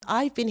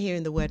I've been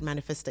hearing the word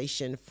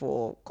manifestation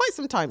for quite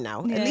some time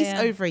now, at least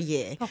over a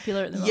year.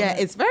 Popular at the moment. Yeah,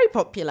 it's very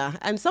popular.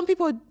 And some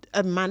people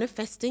are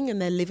manifesting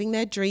and they're living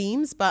their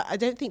dreams, but I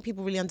don't think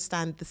people really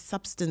understand the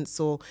substance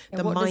or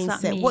the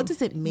mindset. What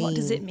does it mean? What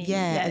does it mean?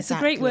 Yeah, it's a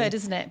great word,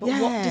 isn't it? But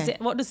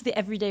what does the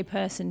everyday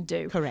person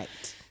do?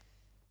 Correct.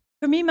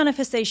 For me,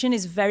 manifestation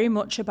is very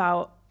much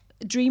about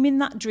dreaming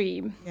that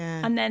dream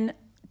and then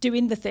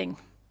doing the thing.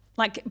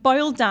 Like,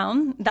 boiled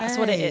down, that's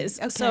what it is.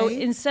 Okay. So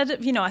instead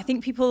of, I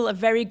think people are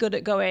very good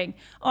at going,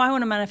 I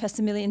want to manifest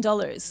 $1 million.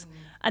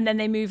 And then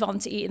they move on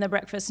to eating their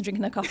breakfast and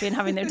drinking their coffee and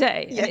having their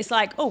day. And it's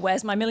like,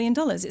 where's my $1 million?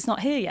 It's not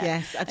here yet.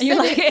 Yes, and you're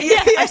like,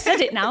 I've said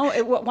it now.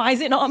 Why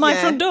is it not at my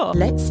front door?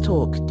 Let's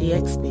Talk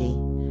DXB.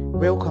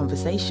 Real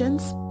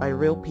conversations by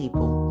real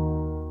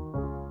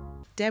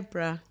people.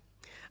 Deborah.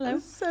 Hello. I'm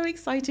so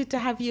excited to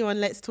have you on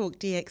Let's Talk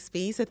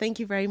DXB. So thank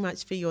you very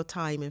much for your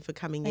time and for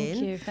coming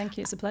in. Thank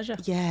you. It's a pleasure.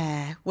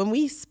 Yeah. When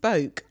we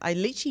spoke, I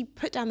literally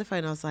put down the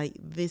phone. I was like,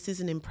 this is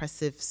an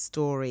impressive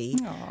story.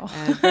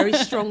 Very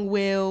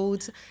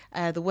strong-willed.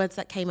 The words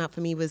that came out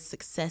for me was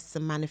success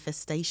and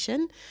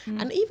manifestation.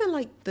 And even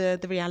like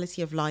the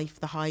reality of life,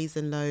 the highs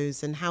and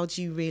lows, and how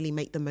do you really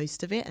make the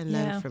most of it and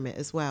learn from it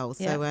as well.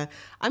 So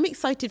I'm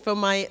excited for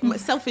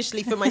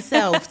selfishly for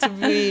myself to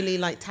really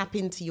like tap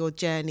into your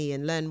journey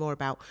and learn more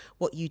about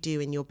what you do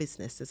in your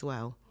business as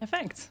well.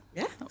 Perfect.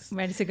 Yeah. I'm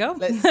ready to go.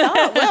 Let's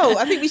start. Well,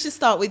 I think we should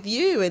start with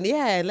you. And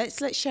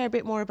let's share a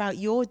bit more about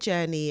your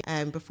journey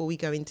before we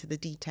go into the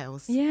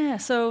details. Yeah.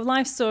 So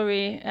life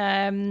story.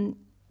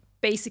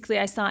 Basically,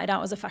 I started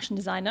out as a fashion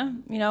designer.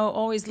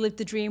 Always lived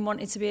the dream,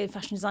 wanted to be a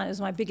fashion designer. It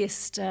was my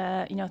biggest,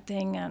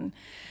 thing. And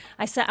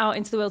I set out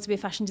into the world to be a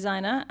fashion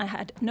designer. I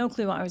had no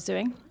clue what I was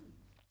doing.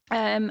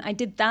 I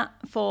did that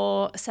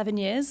for 7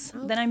 years.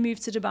 Then I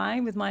moved to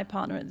Dubai with my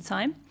partner at the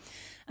time.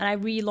 And I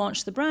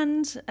relaunched the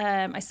brand.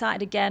 I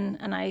started again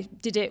and I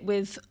did it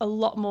with a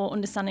lot more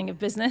understanding of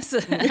business.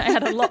 I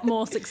had a lot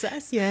more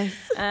success. Yes.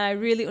 I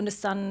really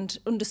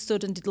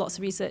understood and did lots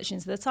of research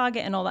into the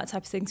target and all that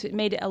type of thing. So it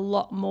made it a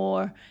lot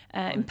more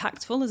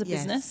impactful as a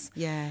business.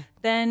 Yeah.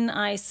 Then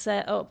I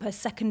set up a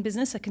second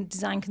business, a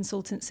design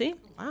consultancy.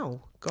 Wow.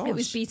 Gosh. It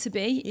was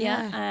B2B.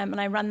 And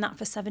I ran that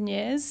for 7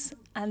 years.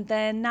 And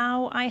then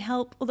now I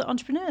help other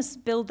entrepreneurs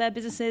build their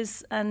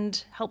businesses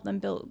and help them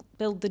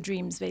build the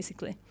dreams,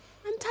 basically.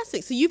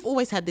 Fantastic. So you've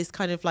always had this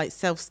kind of like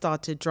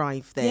self-starter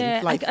drive then?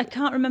 Yeah, like, I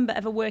can't remember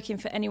ever working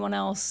for anyone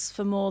else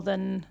for more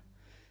than,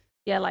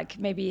 maybe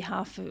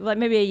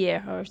maybe a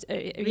year or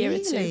a year or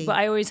two. But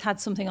I always had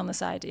something on the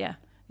side. Yeah.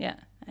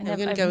 I'm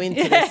going to go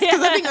into this because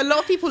I think a lot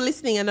of people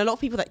listening and a lot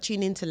of people that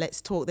tune into Let's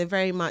Talk, they're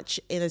very much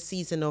in a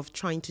season of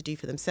trying to do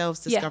for themselves,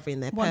 discovering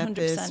their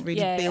purpose,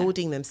 really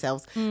building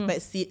themselves. But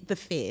it's the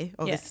fear,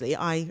 obviously.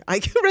 I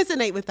can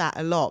resonate with that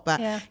a lot. But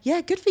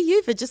good for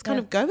you for just kind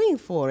of going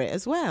for it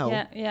as well.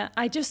 Yeah.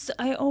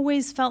 I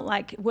always felt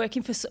like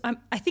working for,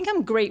 I think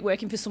I'm great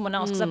working for someone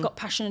else because I've got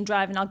passion and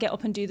drive and I'll get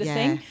up and do the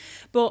thing.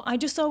 But I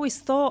just always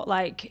thought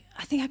like,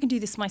 I think I can do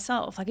this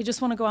myself. Like I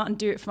just want to go out and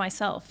do it for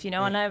myself,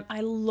 and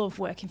I love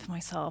working for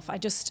myself.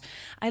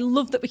 I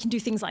love that we can do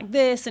things like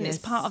this and it's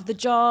part of the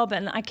job.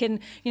 And I can,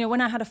 when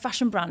I had a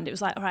fashion brand, it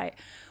was like, all right,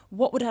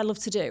 what would I love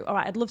to do? All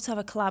right, I'd love to have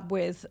a collab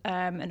with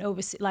an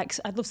overseas, like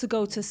I'd love to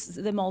go to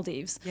the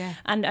Maldives. Yeah.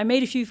 And I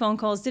made a few phone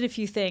calls, did a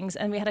few things,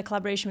 and we had a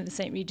collaboration with the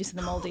St. Regis in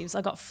the Maldives.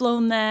 I got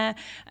flown there.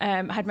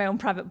 I had my own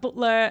private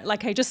butler.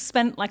 Like I just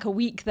spent like a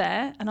week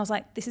there, and I was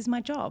like, this is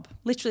my job.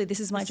 Literally, this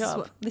is my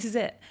job. This is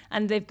it.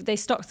 And they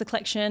stocked the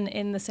collection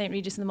in the St.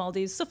 Regis in the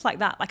Maldives, stuff like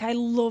that. Like I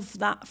love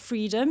that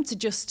freedom to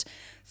just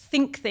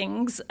think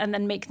things and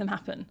then make them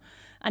happen.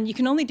 And you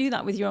can only do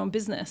that with your own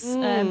business.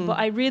 But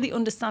I really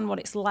understand what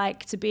it's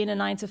like to be in a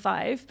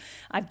 9-to-5.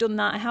 I've done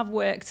that. I have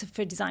worked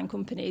for design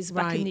companies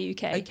back in the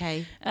UK.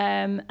 Okay.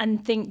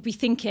 And be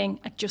thinking,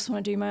 I just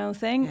want to do my own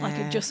thing. Like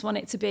I just want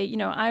it to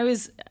be, I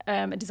was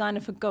a designer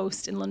for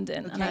Ghost in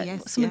London. Okay,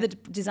 and some of the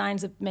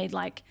designs have made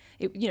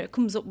it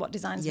comes up what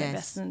designs make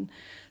best. And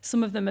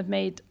some of them have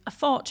made a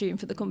fortune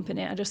for the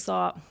company. I just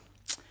thought,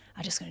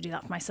 I'm just going to do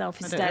that for myself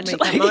instead.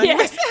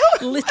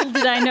 Little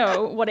did I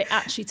know what it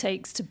actually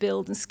takes to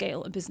build and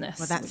scale a business.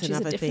 Well, that's which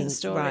another is a different thing,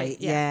 story. right?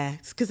 Yeah,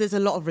 because there's a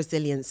lot of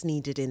resilience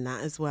needed in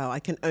that as well. I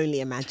can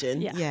only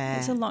imagine. Yeah.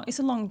 It's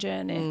a long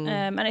journey,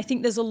 and I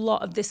think there's a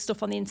lot of this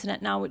stuff on the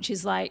internet now, which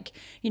is like,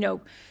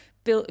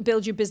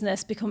 build your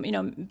business,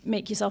 become,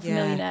 make yourself a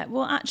millionaire.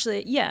 Well,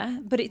 actually,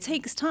 but it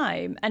takes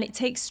time and it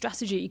takes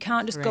strategy. You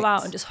can't just go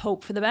out and just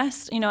hope for the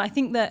best. I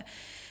think that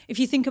if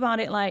you think about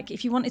it, like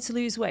if you wanted to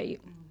lose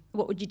weight,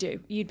 what would you do?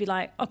 You'd be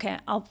like, okay,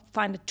 I'll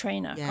find a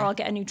trainer or I'll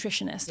get a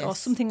nutritionist or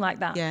something like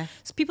that. Yeah.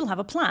 So people have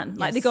a plan.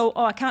 Like they go,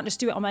 I can't just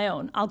do it on my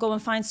own. I'll go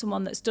and find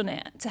someone that's done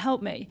it to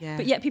help me. Yeah.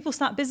 But yet people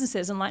start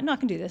businesses and like, no, I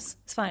can do this.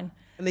 It's fine.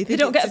 And they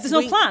don't get, there's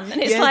no plan.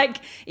 And it's like,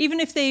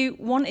 even if they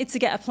wanted to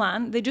get a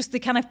plan, they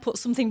kind of put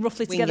something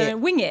roughly together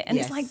and wing it. And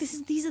it's like,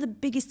 these are the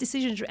biggest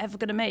decisions you're ever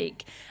going to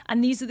make.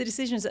 And these are the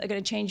decisions that are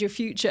going to change your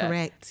future.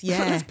 Correct. Yeah.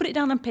 So let's put it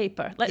down on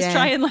paper. Let's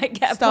try and get a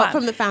plan. Start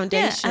from the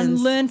foundations. And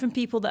learn from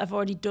people that have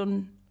already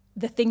done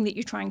the thing that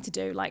you're trying to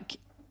do. Like,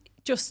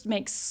 just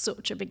makes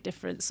such a big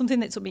difference. Something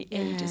that took me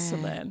ages to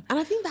learn. And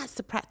I think that's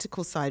the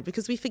practical side,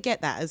 because we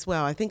forget that as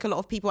well. I think a lot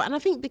of people, and I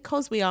think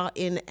because we are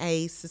in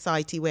a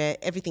society where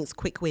everything's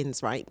quick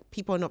wins, right?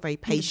 People are not very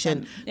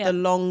patient, the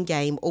long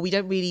game, or we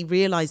don't really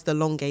realize the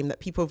long game that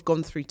people have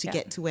gone through to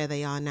get to where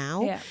they are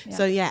now.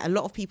 So a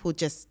lot of people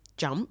just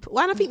jump.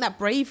 Well, and I think that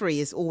bravery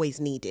is always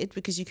needed,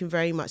 because you can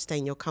very much stay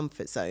in your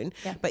comfort zone,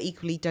 but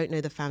equally don't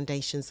know the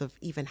foundations of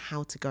even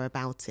how to go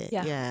about it.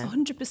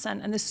 100%.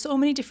 And there's so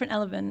many different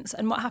elements.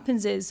 And what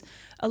happens is,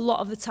 a lot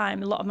of the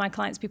time, a lot of my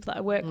clients, people that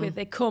I work with,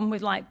 they come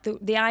with like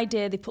the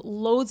idea, they put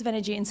loads of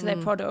energy into their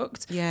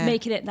product,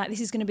 making it like this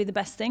is going to be the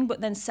best thing,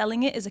 but then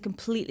selling it is a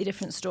completely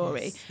different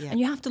story. And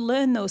you have to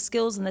learn those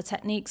skills and the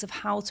techniques of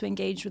how to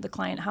engage with the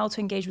client, how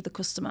to engage with the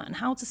customer, and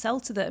how to sell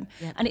to them.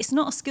 And it's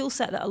not a skill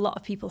set that a lot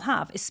of people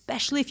have,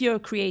 especially if you're a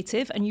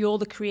creative and you're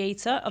the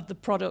creator of the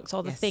product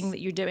or the thing that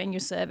you're doing,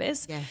 your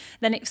service.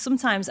 Then it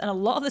sometimes, and a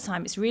lot of the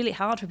time, it's really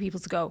hard for people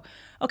to go,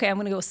 okay, I'm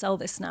going to go sell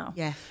this now.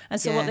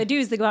 And so what they do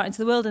is they go out into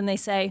the world and they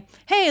say,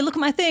 hey, look at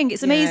my thing,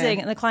 it's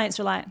amazing. And the clients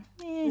are like,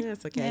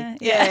 it's okay.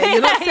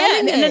 You're not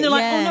selling it. And then they're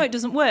like, oh no, it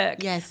doesn't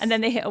work. Yes. And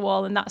then they hit a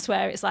wall, and that's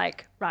where it's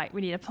like, right,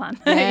 we need a plan.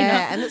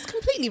 And that's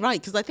completely right,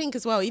 because I think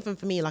as well, even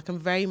for me, like I'm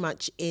very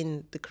much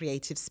in the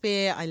creative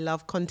sphere. I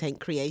love content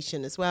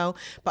creation as well,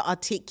 but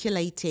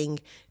articulating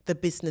the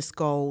business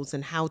goals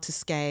and how to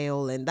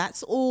scale, and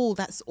that's all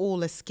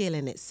a skill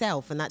in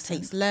itself, and that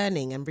takes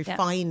learning and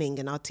refining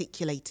and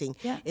articulating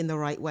in the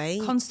right way.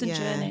 Constant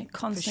journey.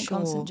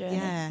 Constant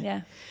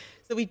journey.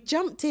 So we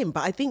jumped in,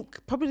 but I think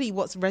probably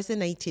what's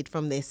resonated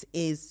from this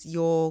is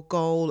your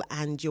goal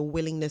and your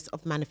willingness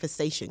of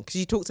manifestation. Because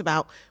you talked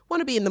about,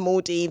 want to be in the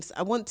Maldives,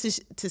 I want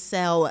to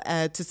sell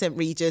to St.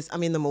 Regis,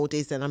 I'm in the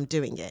Maldives and I'm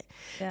doing it.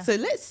 So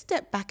let's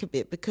step back a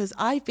bit, because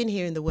I've been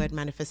hearing the word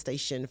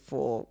manifestation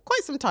for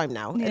quite some time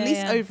now, at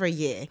least over a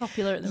year.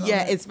 Popular at the moment.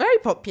 Yeah, it's very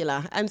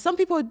popular. And some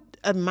people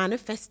are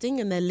manifesting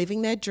and they're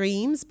living their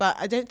dreams, but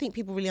I don't think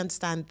people really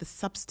understand the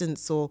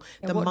substance or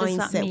the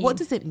mindset. What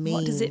does it mean?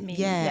 What does it mean?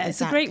 Yeah,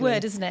 it's a great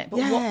word, isn't it? But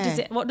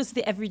what does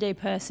the everyday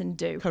person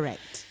do?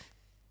 Correct.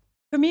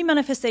 For me,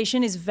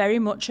 manifestation is very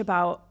much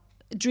about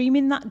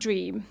dreaming that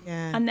dream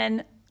and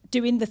then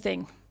doing the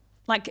thing.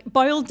 Like,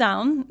 boiled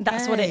down,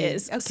 that's what it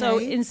is. Okay. So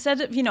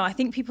instead of, I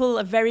think people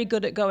are very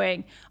good at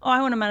going, oh,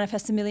 I want to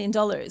manifest $1 million.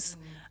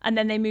 And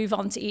then they move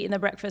on to eating their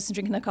breakfast and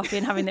drinking their coffee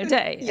and having their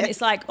day. And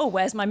it's like, oh,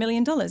 where's my $1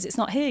 million? It's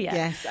not here yet.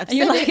 Yes, and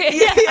you're like,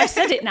 I've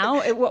said it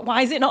now.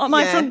 Why is it not at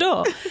my front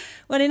door?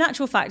 When in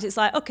actual fact, it's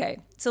like, okay,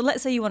 so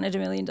let's say you wanted $1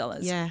 million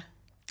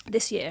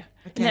this year,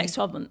 in the next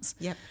 12 months.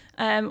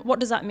 What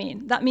does that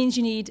mean? That means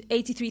you need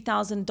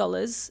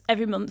 $83,000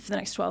 every month for the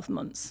next 12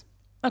 months.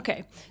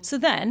 Okay, so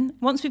then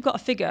once we've got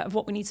a figure of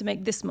what we need to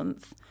make this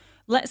month,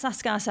 let's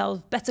ask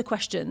ourselves better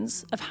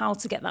questions of how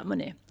to get that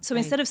money. So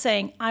instead of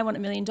saying, I want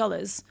 $1 million,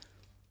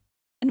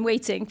 and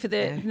waiting for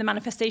the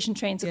manifestation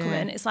train to come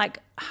in, it's like,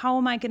 how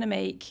am I going to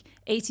make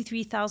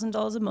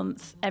 $83,000 a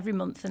month every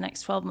month for the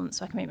next 12 months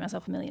so I can make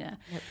myself a millionaire?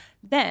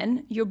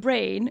 Then your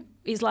brain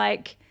is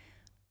like,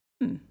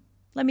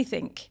 let me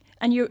think.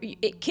 And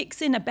it kicks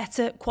in a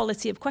better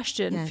quality of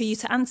question for you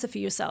to answer for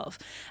yourself.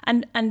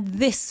 And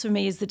this, for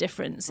me, is the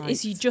difference,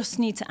 is you just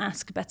need to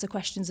ask better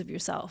questions of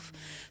yourself.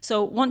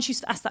 So once you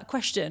ask that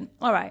question,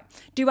 all right,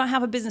 do I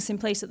have a business in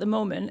place at the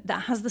moment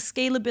that has the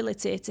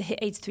scalability to hit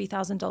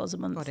 $83,000 a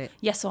month? Got it.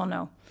 Yes or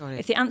no? Got it.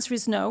 If the answer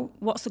is no,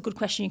 what's a good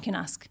question you can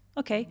ask?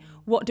 Okay,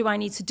 what do I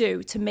need to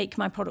do to make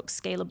my product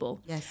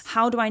scalable? Yes.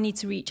 How do I need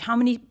to reach? How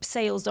many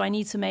sales do I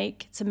need to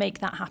make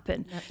that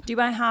happen?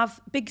 Do I have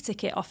big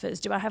ticket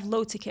offers? Do I have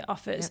low ticket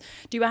offers?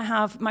 Do I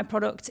have my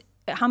product?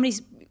 How many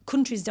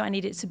countries do I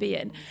need it to be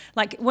in?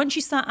 Like, once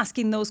you start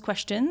asking those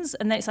questions,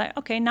 and then it's like,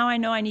 okay, now I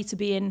know I need to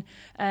be in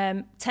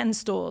 10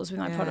 stores with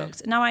my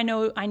product. Now I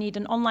know I need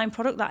an online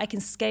product that I can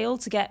scale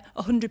to get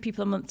 100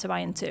 people a month to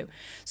buy into.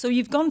 So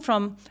you've gone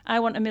from, I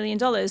want $1 million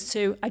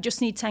to, I just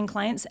need 10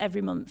 clients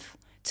every month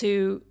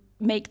to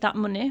make that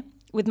money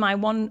with my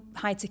one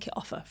high ticket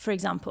offer, for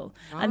example.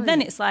 And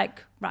then it's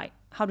like, right,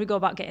 how do we go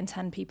about getting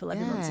 10 people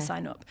every month to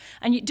sign up?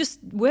 And you just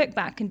work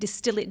back and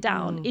distill it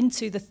down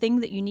into the thing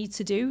that you need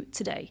to do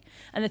today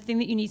and the thing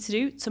that you need to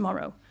do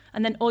tomorrow.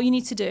 And then all you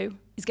need to do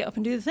is get up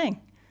and do the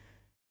thing.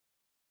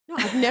 No,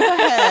 I've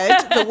never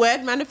heard the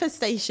word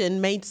manifestation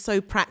made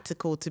so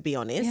practical, to be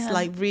honest,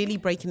 like really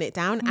breaking it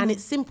down. And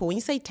it's simple. When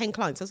you say 10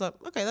 clients, I was like,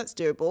 okay, that's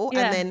doable.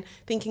 And then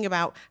thinking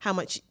about how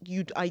much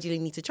you'd ideally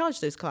need to charge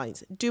those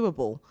clients,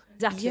 doable.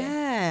 Exactly.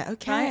 Yeah,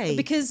 okay. Right?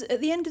 Because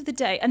at the end of the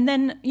day, and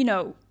then,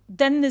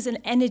 then there's an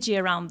energy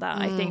around that,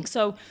 I think.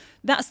 So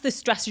that's the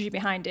strategy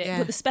behind it.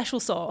 But the special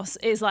sauce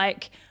is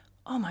like,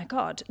 oh my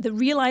God, the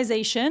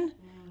realization,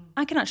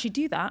 I can actually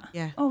do that.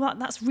 Oh,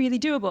 that's really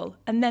doable.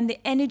 And then the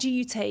energy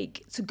you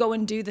take to go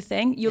and do the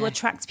thing, you'll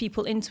attract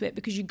people into it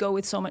because you go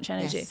with so much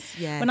energy.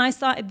 When I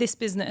started this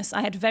business,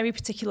 I had very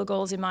particular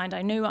goals in mind.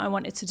 I knew what I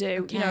wanted to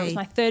do. It was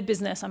my third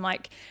business. I'm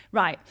like,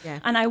 right.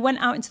 And I went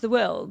out into the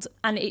world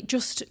and it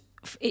just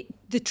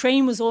the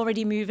train was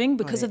already moving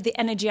because of the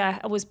energy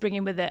I was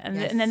bringing with it.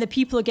 And then the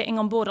people are getting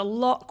on board a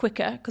lot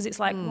quicker because it's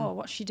like, whoa,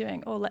 what's she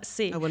doing? Oh, let's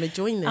see. I want to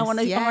join this. I want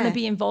to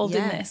be involved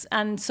in this.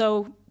 And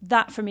so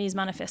that for me is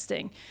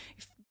manifesting.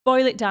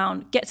 Boil it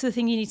down, get to the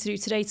thing you need to do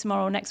today,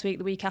 tomorrow, next week,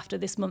 the week after,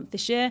 this month,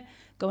 this year,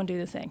 go and do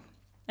the thing.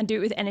 And do it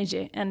with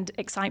energy and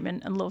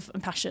excitement and love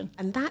and passion.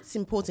 And that's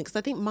important because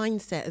I think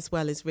mindset as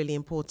well is really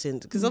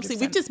important because obviously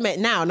we've just met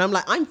now and I'm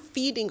like, I'm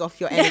feeding off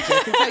your energy.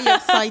 I can tell you're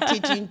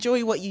excited, you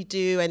enjoy what you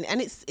do and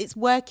it's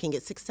working,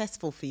 it's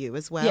successful for you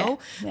as well.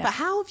 Yeah. But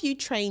how have you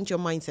trained your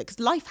mindset? Because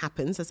life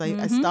happens, as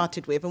I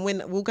started with, and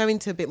we'll go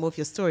into a bit more of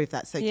your story if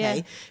that's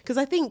okay. Because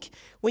I think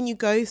when you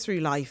go through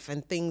life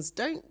and things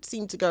don't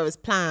seem to go as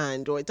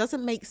planned or it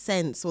doesn't make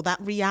sense or that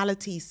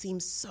reality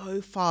seems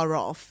so far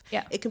off,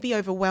 it can be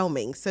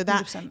overwhelming. So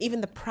that 100%.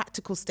 Even the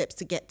practical steps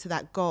to get to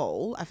that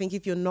goal, I think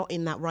if you're not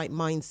in that right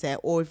mindset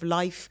or if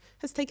life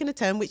has taken a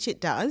turn, which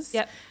it does,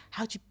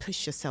 how do you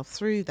push yourself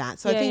through that?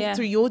 So I think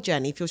through your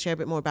journey, if you'll share a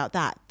bit more about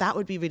that, that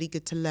would be really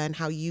good to learn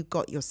how you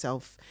got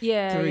yourself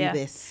through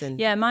this. And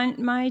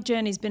my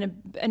journey's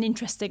been an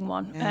interesting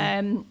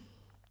one.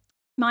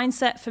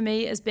 Mindset for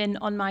me has been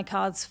on my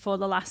cards for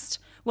the last,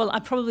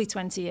 probably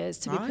 20 years,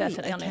 to be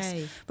perfectly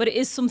honest. But it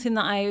is something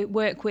that I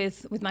work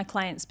with my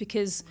clients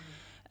because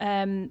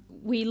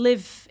we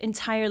live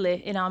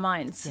entirely in our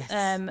minds.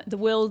 The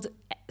world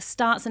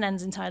starts and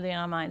ends entirely in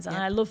our minds. And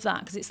I love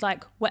that because it's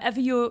like whatever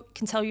you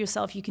can tell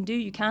yourself you can do,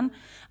 you can.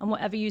 And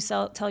whatever you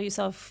tell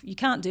yourself you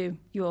can't do,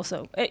 you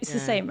also. It's the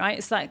same, right?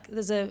 It's like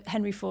there's a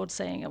Henry Ford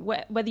saying,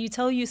 whether you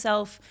tell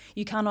yourself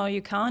you can or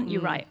you can't,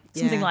 you're right.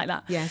 Something like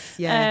that.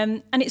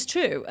 And it's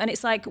true. And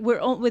it's like we're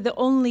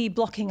only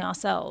blocking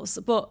ourselves.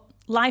 But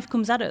life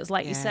comes at us,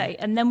 like you say.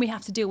 And then we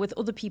have to deal with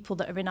other people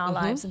that are in our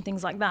lives and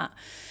things like that.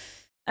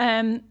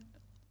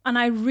 And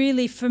I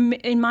really,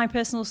 in my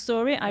personal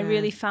story, I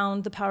really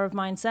found the power of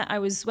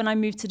mindset. When I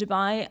moved to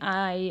Dubai,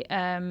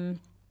 I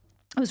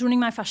was running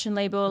my fashion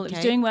label. It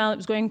was doing well. It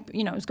was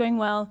going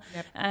well.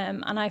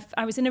 And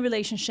I was in a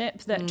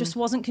relationship that just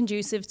wasn't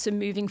conducive to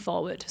moving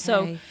forward.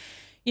 So,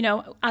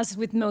 as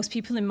with most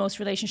people in most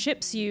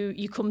relationships,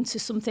 you come to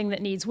something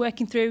that needs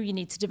working through. You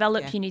need to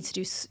develop. You need to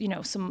do,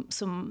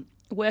 some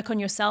work on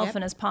yourself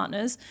and as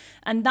partners,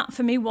 and that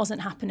for me wasn't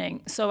happening.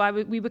 So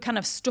we were kind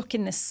of stuck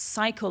in this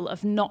cycle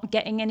of not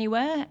getting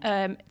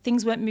anywhere.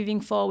 Things weren't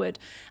moving forward,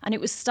 and it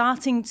was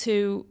starting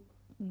to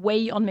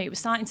weigh on me. It was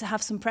starting to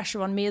have some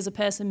pressure on me as a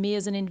person, me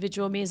as an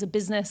individual, me as a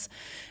business,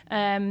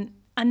 and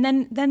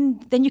then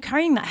you're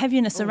carrying that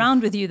heaviness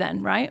around with you.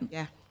 Then, right?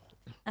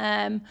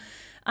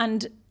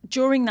 And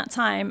during that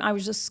time, I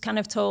was just kind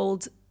of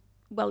told,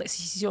 well,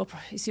 it's your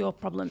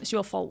problem. It's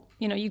your fault.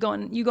 You go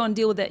and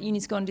deal with it. You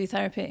need to go and do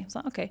therapy. I was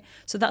like, okay.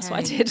 So that's what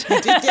I did.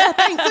 You did, yeah,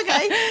 thanks,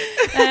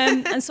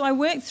 okay. And so I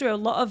worked through a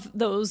lot of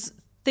those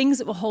things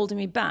that were holding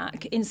me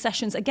back in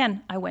sessions.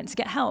 Again, I went to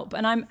get help.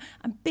 And I'm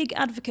a big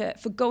advocate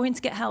for going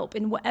to get help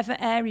in whatever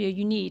area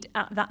you need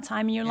at that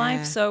time in your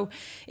life. So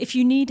if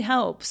you need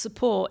help,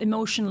 support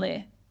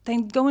emotionally,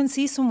 then go and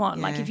see someone.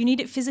 Like if you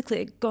need it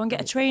physically, go and get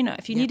a trainer.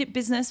 If you need it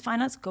business,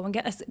 finance, go and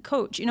get a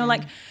coach.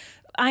 Like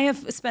I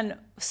have spent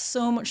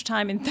so much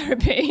time in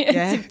therapy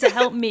to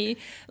help me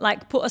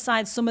like put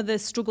aside some of the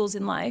struggles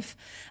in life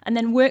and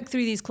then work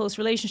through these close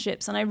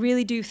relationships. And I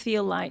really do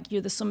feel like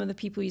you're the sum of the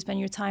people you spend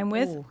your time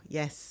with. Oh,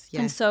 yes.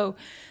 And so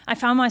I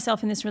found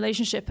myself in this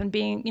relationship and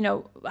being,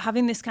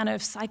 having this kind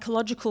of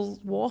psychological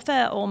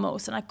warfare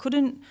almost. And I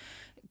couldn't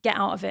get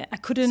out of it. I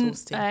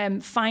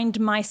couldn't find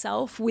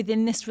myself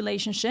within this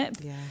relationship.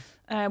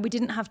 We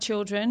didn't have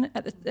children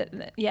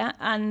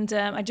and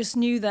I just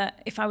knew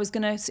that if I was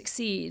going to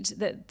succeed,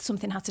 that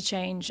something had to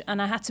change,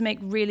 and I had to make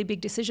really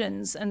big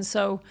decisions. And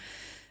so,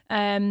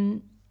 at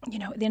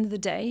the end of the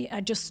day,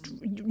 I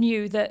just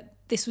knew that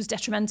this was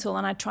detrimental,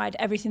 and I tried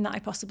everything that I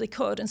possibly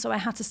could. And so I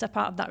had to step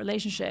out of that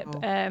relationship,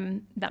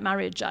 that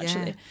marriage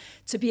actually,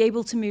 to be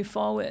able to move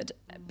forward,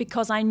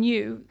 because I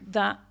knew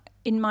that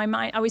in my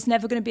mind, I was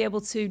never going to be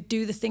able to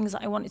do the things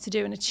that I wanted to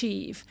do and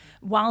achieve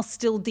while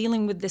still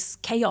dealing with this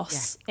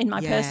chaos in my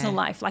personal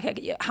life.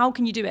 Like, how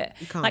can you do it?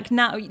 Like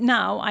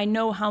now I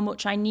know how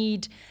much I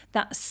need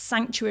that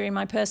sanctuary in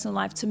my personal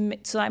life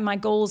so that my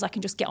goals, I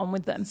can just get on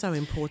with them. So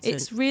important.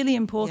 It's really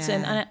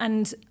important.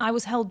 And I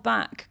was held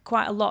back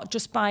quite a lot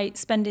just by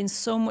spending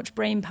so much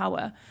brain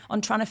power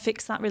on trying to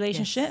fix that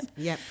relationship.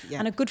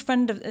 And a good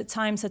friend at the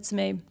time said to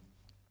me,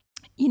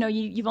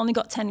 you've only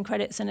got 10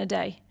 credits in a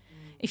day.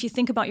 If you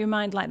think about your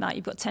mind like that,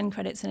 you've got 10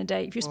 credits in a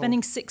day. If you're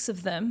spending 6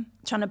 of them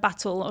trying to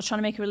battle or trying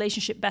to make a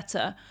relationship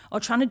better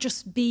or trying to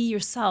just be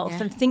yourself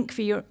and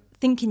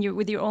thinking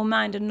with your own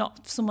mind and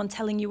not someone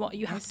telling you what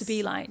you have to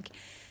be like,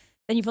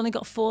 then you've only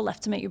got 4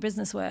 left to make your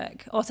business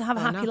work or to have a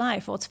happy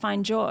life or to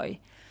find joy.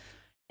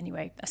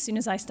 Anyway, as soon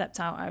as I stepped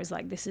out, I was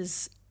like, this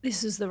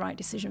is the right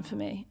decision for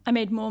me. I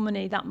made more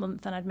money that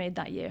month than I'd made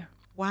that year.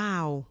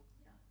 Wow.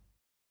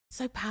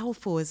 So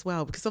powerful as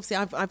well, because obviously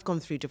I've gone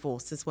through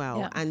divorce as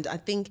well. And I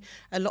think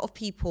a lot of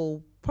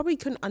people probably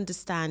couldn't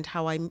understand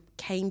how I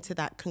came to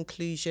that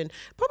conclusion.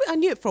 Probably I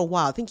knew it for a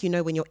while. I think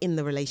when you're in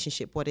the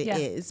relationship what it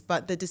is,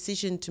 but the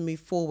decision to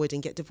move forward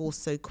and get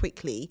divorced so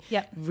quickly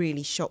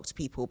really shocked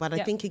people. But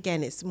I think,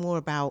 again, it's more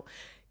about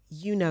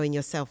in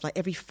yourself, like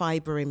every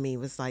fiber in me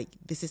was like,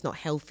 this is not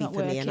healthy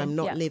for me, and I'm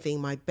not living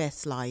my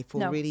best life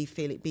or really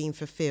feel it being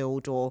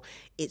fulfilled, or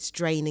it's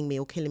draining me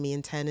or killing me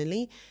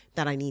internally,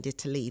 that I needed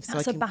to leave.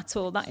 That's a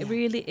battle. That it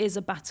really is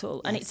a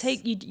battle. And it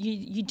take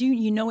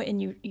you know it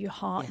in your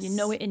heart, you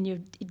know it in your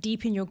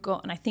deep in your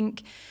gut. And I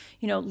think,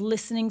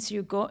 listening to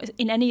your gut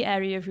in any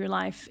area of your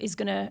life is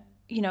gonna,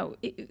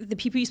 the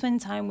people you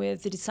spend time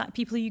with, the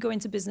people you go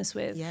into business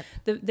with,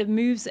 the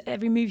moves,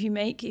 every move you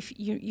make, if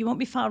you won't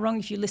be far wrong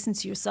if you listen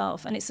to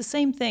yourself. And it's the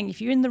same thing if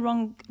you're in the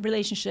wrong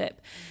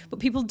relationship, but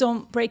people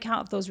don't break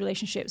out of those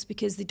relationships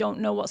because they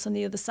don't know what's on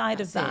the other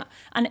side of that.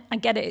 And I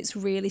get it, it's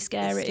really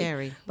scary. It's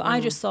scary. But I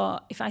just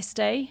thought, if I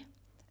stay,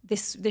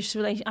 this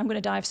relation, I'm going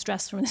to die of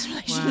stress from this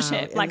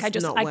relationship. Wow, like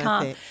I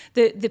can't.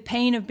 The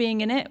pain of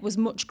being in it was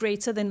much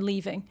greater than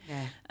leaving.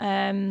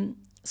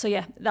 So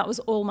yeah, that was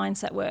all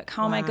mindset work.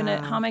 How am I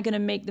gonna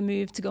make the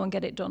move to go and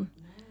get it done?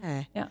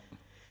 Yeah.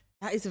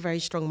 That is a very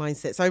strong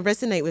mindset. So I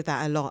resonate with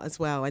that a lot as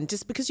well. And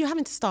just because you're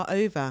having to start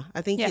over,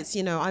 I think it's,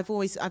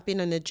 I've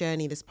been on a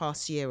journey this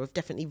past year of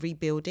definitely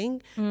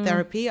rebuilding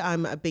therapy.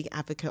 I'm a big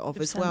advocate of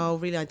 100%. As well,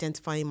 really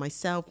identifying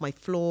myself, my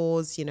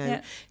flaws,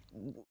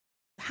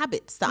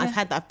 habits that I've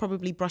had that I've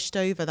probably brushed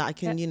over, that I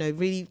can,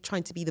 really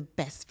trying to be the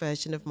best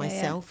version of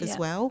myself as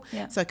well.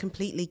 So I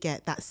completely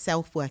get that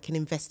self-work and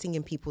investing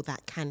in people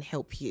that can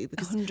help you,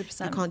 because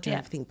 100%, you can't do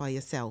everything by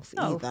yourself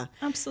either.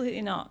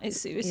 Absolutely not.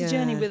 It's a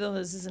journey with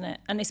others, isn't it?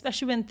 And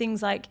especially when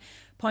things like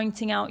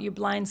pointing out your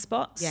blind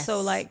spots.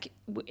 So like,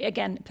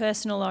 again,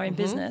 personal or in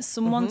business,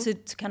 someone to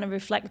kind of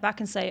reflect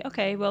back and say,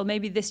 okay, well,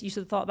 maybe this, you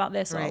should have thought about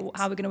this, or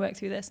how we're going to work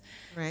through this.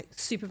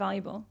 Super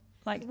valuable.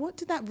 Like, what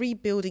did that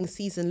rebuilding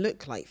season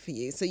look like for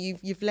you? So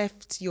you've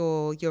left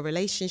your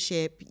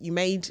relationship, you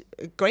made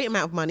a great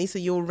amount of money, so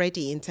you're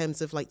ready in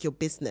terms of like your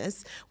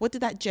business. What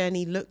did that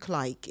journey look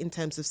like in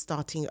terms of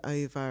starting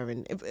over,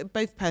 and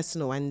both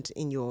personal and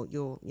in your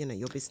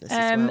business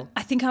as well?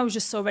 I think I was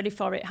just so ready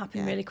for it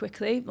happening really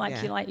quickly.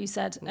 Like you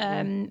said,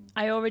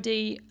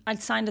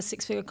 I'd signed a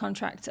 6-figure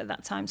contract at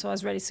that time, so I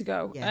was ready to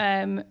go.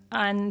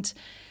 And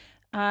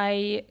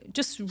I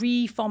just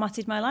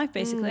reformatted my life,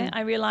 basically. I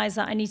realised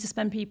that I need to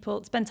spend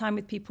time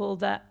with people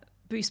that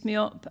boost me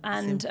up,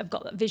 and I've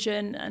got that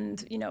vision,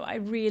 and I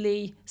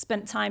really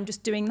spent time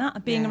just doing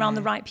that, being around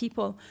the right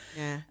people.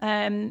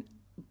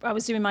 I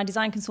was doing my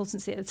design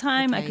consultancy at the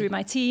time. I grew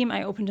my team.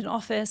 I opened an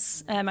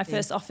office. My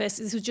first office,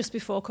 this was just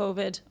before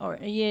COVID, or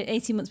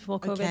 18 months before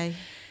COVID.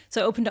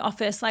 So I opened an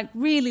office, like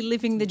really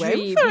living the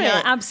dream.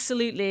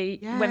 Absolutely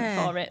went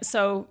for it.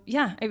 So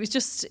yeah, it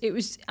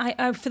was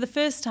I for the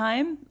first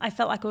time, I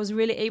felt like I was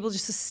really able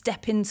just to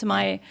step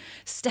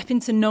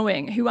into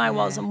knowing who I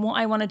was and what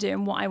I want to do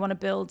and what I want to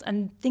build.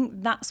 And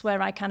think that's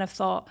where I kind of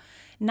thought,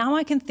 now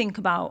I can think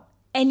about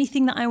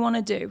anything that I want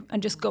to do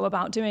and just go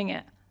about doing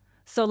it.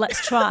 So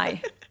let's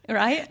try.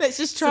 Right? Let's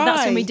just try. So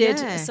that's when we did.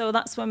 So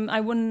that's when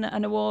I won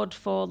an award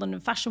for London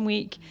Fashion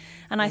Week.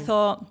 And I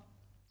thought,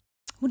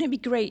 wouldn't it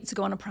be great to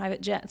go on a private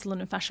jet to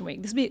London Fashion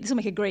Week? This will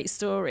make a great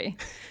story.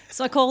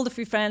 So I called a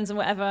few friends and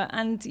whatever,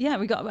 and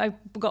I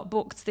got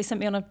booked. They sent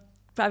me on a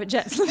private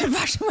jet to London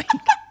Fashion Week.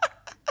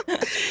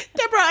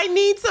 Deborah, I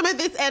need some of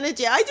this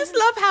energy. I just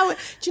love how,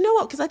 do you know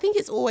what? Because I think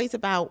it's always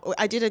about,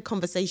 I did a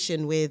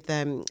conversation with,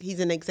 he's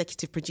an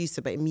executive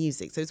producer, but in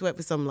music. So he's worked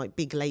with some like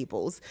big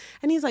labels.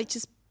 And he's like,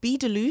 just be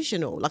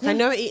delusional. Like, I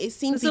know it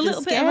seems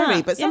even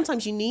scary, but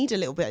sometimes you need a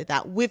little bit of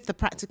that with the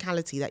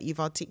practicality that you've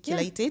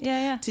articulated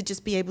to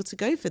just be able to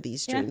go for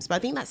these dreams. But I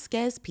think that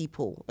scares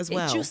people as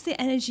well. It's just the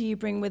energy you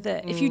bring with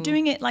it. If you're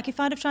doing it, like if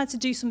I'd have tried to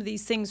do some of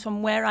these things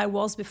from where I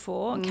was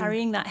before,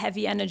 carrying that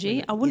heavy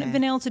energy, I wouldn't have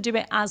been able to do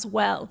it as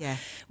well.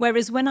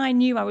 Whereas when I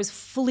knew I was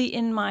fully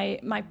in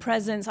my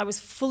presence, I was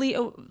fully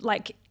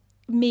like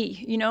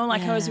me,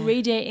 I was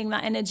radiating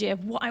that energy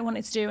of what I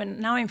wanted to do, and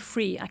now I'm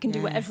free. I can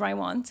do whatever I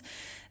want.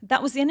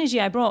 That was the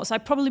energy I brought. So I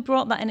probably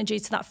brought that energy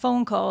to that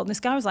phone call. And this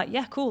guy was like,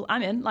 yeah, cool,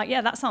 I'm in. Like,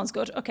 yeah, that sounds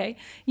good. Okay.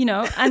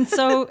 And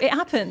so it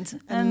happened.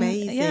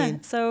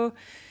 Amazing. So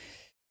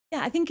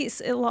I think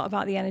it's a lot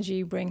about the energy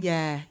you bring.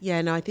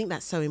 No, I think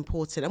that's so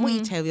important. And what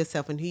you tell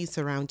yourself and who you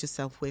surround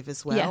yourself with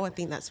as well. I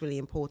think that's really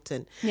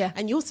important.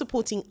 And you're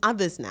supporting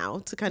others now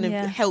to kind of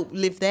help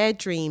live their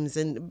dreams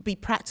and be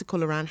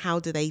practical around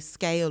how do they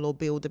scale or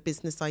build a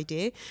business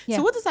idea.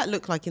 So what does that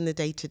look like in the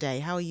day-to-day?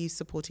 How are you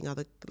supporting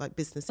other like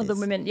businesses? Other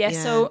women,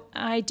 So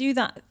I do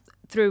that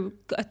through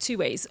 2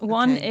 ways.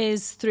 One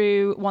is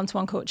through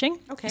one-to-one coaching.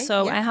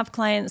 So I have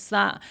clients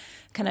that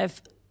kind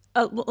of,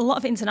 a lot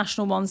of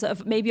international ones that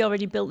have maybe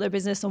already built their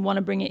business and want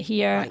to bring it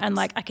here, and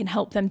like I can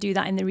help them do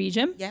that in the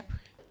region.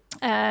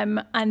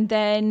 And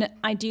then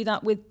I do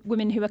that with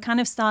women who are kind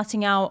of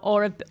starting out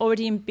or have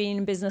already been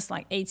in business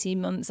like 18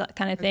 months, that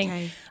kind of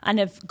thing, and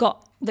have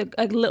got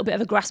a little bit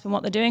of a grasp on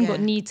what they're doing, but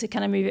need to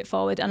kind of move it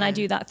forward. And I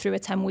do that through a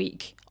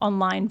 10-week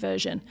online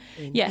version.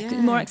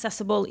 More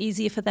accessible,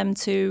 easier for them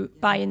to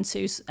buy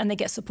into, and they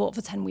get support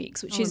for 10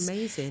 weeks, which is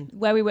amazing.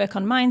 Where we work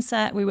on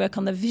mindset, we work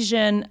on the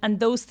vision, and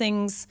those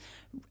things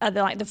are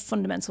like the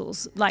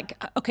fundamentals.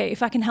 Like, okay,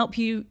 if I can help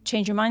you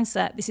change your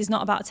mindset, this is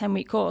not about a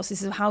 10-week course.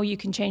 This is how you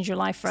can change your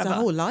life forever. It's a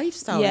whole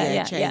lifestyle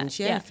change.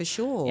 Yeah, for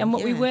sure. And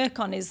what we work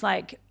on is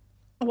like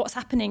what's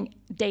happening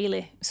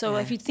daily. So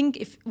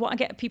what I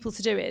get people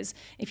to do is,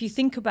 if you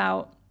think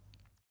about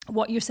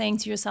what you're saying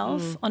to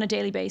yourself on a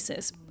daily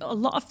basis, a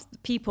lot of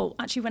people,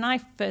 actually, when I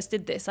first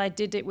did this, I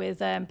did it with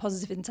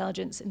Positive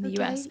Intelligence in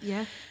the US.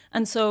 Yeah.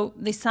 And so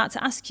they start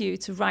to ask you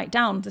to write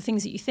down the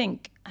things that you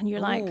think, and you're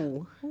like,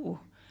 ooh,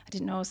 I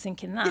didn't know I was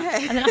thinking that. Yeah.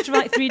 And then after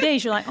like 3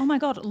 days, you're like, oh my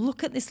God,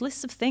 look at this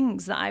list of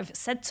things that I've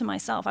said to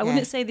myself. I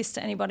wouldn't say this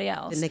to anybody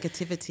else. The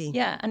negativity.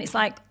 Yeah. And it's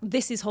like,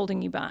 this is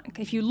holding you back.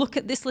 If you look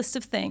at this list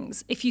of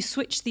things, if you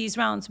switch these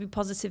round to be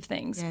positive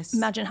things,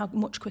 imagine how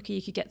much quicker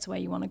you could get to where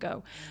you want to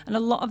go. And a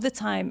lot of the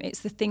time,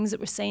 it's the things that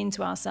we're saying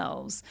to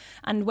ourselves.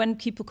 And when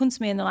people come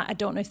to me and they're like, I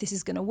don't know if this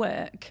is going to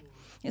work,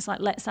 it's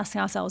like, let's ask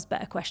ourselves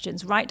better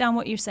questions. Write down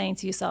what you're saying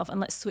to yourself, and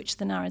let's switch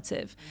the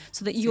narrative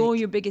so that you're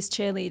your biggest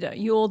cheerleader.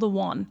 You're the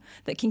one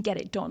that can get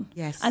it done.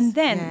 Yes. And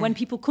then when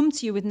people come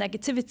to you with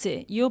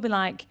negativity, you'll be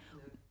like,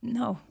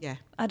 no,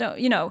 I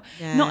don't,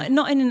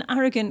 not in an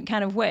arrogant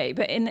kind of way,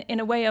 but in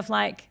a way of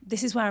like,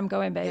 this is where I'm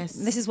going, babe. Yes.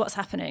 This is what's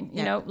happening,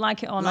 you know,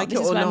 like it or not, this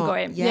is where I'm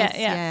going.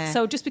 Yes,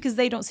 So just because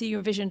they don't see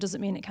your vision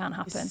doesn't mean it can't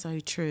happen. It's so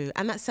true.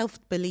 And that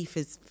self-belief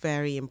is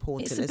very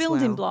important. It's a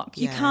building block.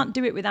 You can't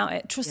do it without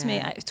it. Trust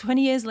me,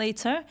 20 years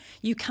later,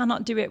 you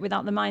cannot do it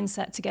without the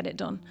mindset to get it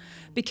done,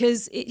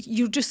 because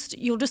you'll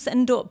just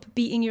end up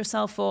beating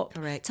yourself up,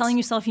 telling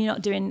yourself you're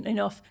not doing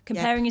enough,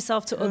 comparing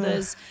yourself to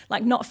others,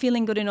 like not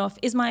feeling good enough.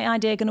 Is my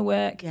idea going to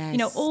work? Yes. You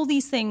know, all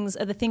these things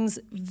are the things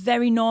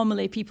very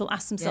normally people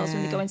ask themselves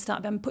when they go and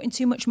start, I'm putting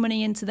too much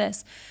money into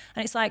this.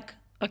 And it's like,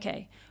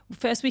 okay,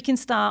 first we can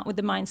start with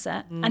the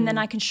mindset, and then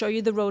I can show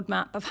you the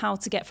roadmap of how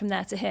to get from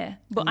there to here.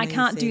 But I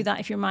can't do that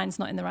if your mind's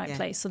not in the right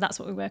place. So that's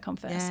what we work on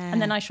first.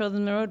 And then I show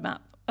them the roadmap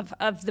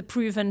of the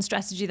proven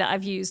strategy that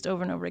I've used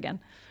over and over again.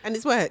 And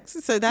it works.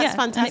 So that's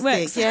fantastic. And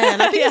it works. Yeah.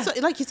 And I think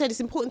it's, like you said, it's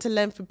important to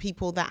learn from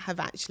people that have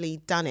actually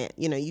done it.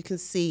 You know, you can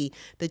see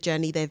the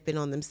journey they've been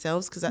on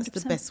themselves, because that's 100%.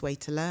 The best way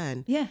to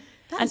learn. Yeah.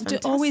 And to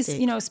always,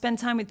 spend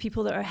time with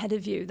people that are ahead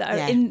of you, that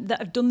are that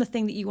have done the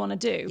thing that you want to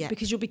do,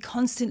 because you'll be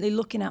constantly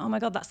looking at, oh my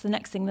God, that's the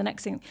next thing.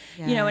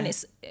 And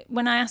it's,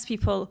 when I ask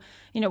people,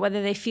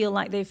 whether they feel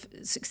like they've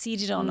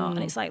succeeded or not,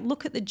 and it's like,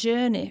 look at the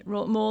journey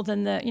more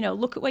than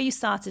look at where you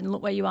started and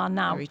look where you are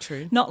now. Very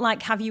true. Not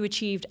like, have you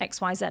achieved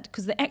X, Y, Z?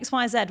 Because the X,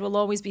 Y, Z will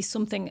always be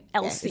something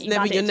else that you've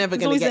added. You're never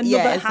going to get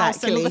another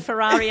house, another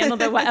Ferrari,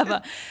 another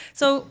whatever.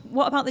 So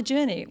what about the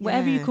journey?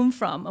 Wherever you come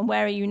from, and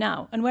where are you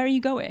now? And where are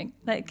you going?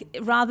 Like,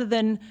 rather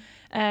than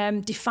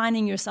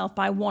defining yourself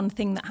by one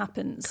thing that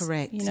happens.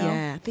 Correct.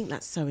 Yeah, I think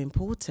that's so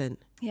important.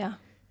 Yeah.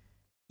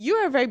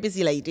 You're a very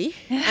busy lady.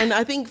 And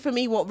I think for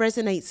me, what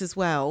resonates as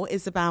well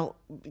is about,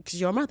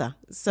 because you're a mother.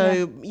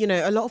 So,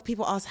 a lot of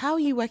people ask, how are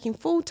you working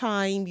full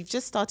time? You've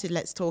just started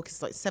Let's Talk.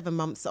 It's like 7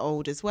 months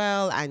old as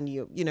well. And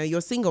you're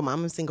a single mum.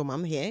 I'm a single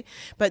mum here.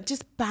 But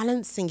just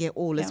balancing it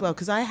all as well.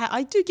 Because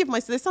I do give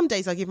myself, there's some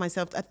days I give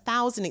myself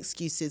 1,000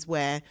 excuses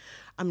where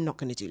I'm not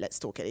going to do Let's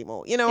Talk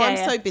anymore.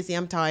 I'm so busy.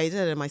 I'm tired.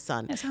 And my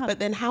son. But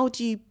then how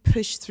do you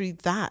push through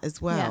that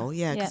as well?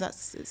 Yeah,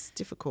 because it's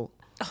difficult.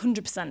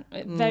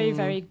 100%. Very,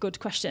 very good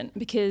question,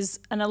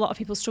 and a lot of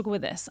people struggle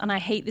with this. And I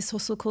hate this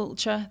hustle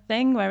culture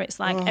thing where it's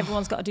like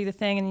everyone's got to do the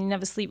thing and you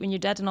never sleep when you're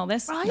dead and all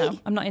this. Right. No,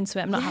 I'm not into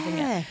it. I'm not having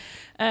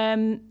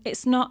it.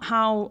 It's not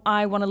how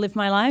I want to live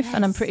my life. Yes.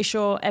 And I'm pretty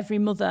sure every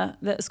mother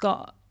that's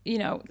got,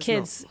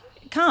 kids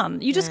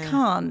can't. You just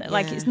can't.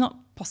 Like, it's not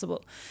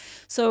possible.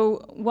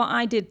 So what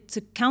I did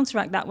to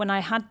counteract that when I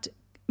had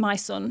my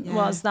son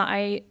was that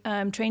I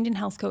trained in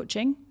health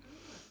coaching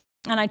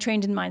and I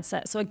trained in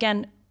mindset. So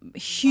again,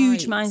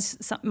 huge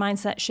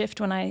mindset shift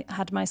when I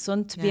had my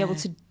son to be able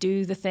to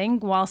do the thing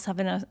whilst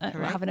having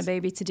a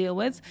baby to deal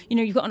with.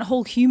 You've got a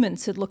whole human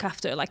to look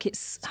after. Like,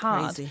 it's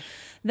hard. Crazy.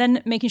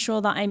 Then making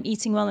sure that I'm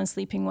eating well and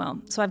sleeping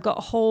well. So I've got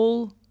a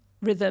whole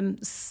rhythm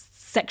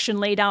section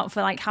laid out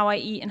for like how I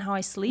eat and how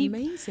I sleep.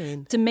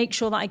 Amazing. To make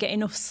sure that I get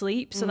enough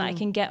sleep so that I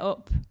can get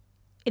up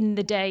in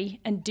the day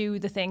and do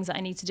the things that I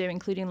need to do,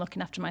 including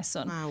looking after my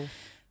son. Wow.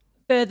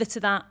 Further to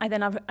that,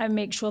 I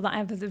make sure that I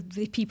have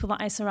the people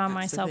that I surround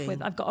myself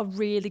with. I've got a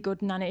really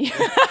good nanny.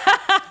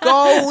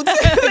 Gold.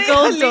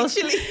 Gold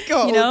Literally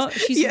gold.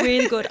 She's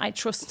really good. I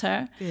trust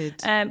her.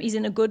 Good. He's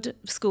in a good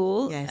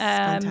school. Yes,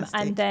 fantastic.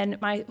 And then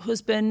my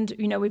husband,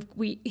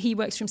 he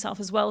works for himself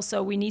as well,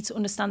 so we need to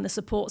understand the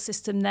support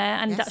system there.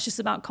 And that's just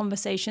about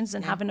conversations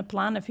and having a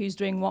plan of who's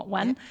doing what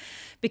when.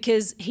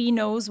 Because he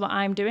knows what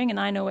I'm doing and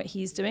I know what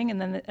he's doing,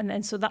 and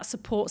then so that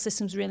support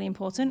system's really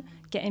important.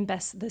 Getting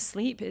the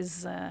sleep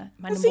is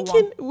my number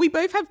one. We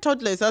both have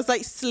toddlers. I was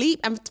like, sleep,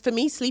 and for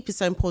me, sleep is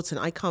so important.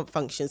 I can't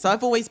function, so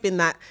I've always been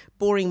that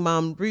boring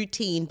mum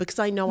routine because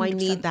I know 100%. I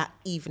need that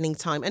evening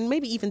time, and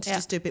maybe even to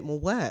just do a bit more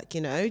work,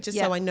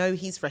 so I know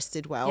he's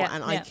rested well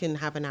and I can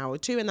have an hour or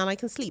two and then I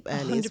can sleep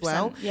early 100%, as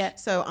well. Yeah.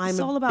 So I'm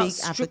all a about big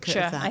advocate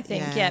of that. I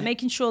think,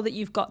 making sure that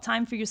you've got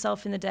time for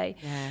yourself in the day.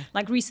 Yeah.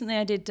 Like recently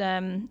I did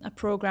a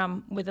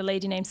program with a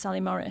lady named Sally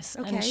Morris,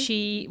 and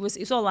it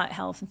was all like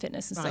health and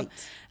fitness and stuff.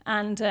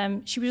 And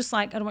she was just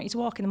like, I don't want you to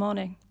walk in the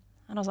morning.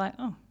 And I was like,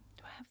 oh,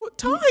 what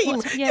time?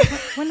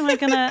 How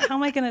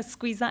am I gonna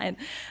squeeze that in?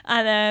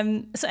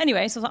 And so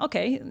anyway, so I was like,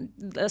 okay,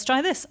 let's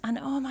try this. And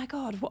oh my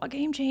God, what a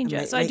game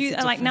changer. So I do,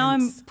 like now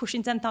I'm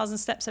pushing 10,000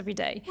 steps every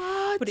day.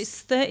 What? But it's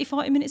 30,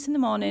 40 minutes in the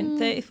morning,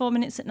 34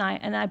 minutes at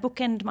night, and I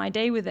bookend my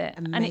day with it.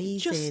 Amazing.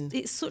 And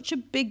it's such a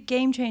big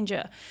game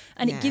changer.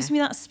 And it gives me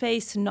that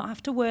space to not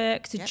have to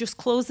work, to just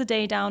close the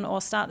day down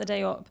or start the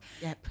day up.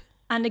 Yep.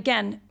 And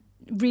again,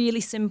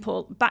 really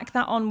simple. Back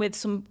that on with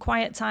some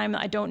quiet time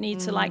that I don't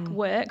need to like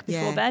work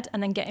before bed,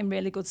 and then getting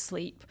really good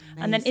sleep.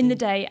 Amazing. And then in the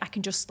day I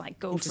can just like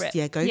go for it.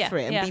 Yeah, go for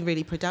it and be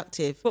really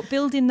productive. But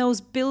building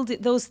those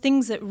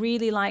things that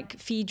really like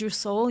feed your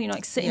soul,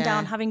 like sitting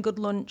down, having good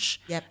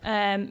lunch,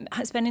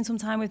 spending some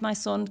time with my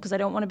son, because I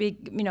don't want to be,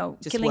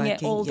 just killing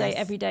it all day,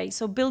 every day.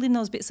 So building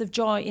those bits of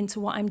joy into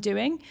what I'm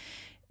doing,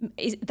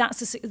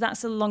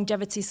 that's a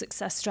longevity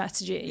success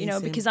strategy,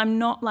 because I'm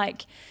not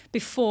like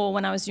before.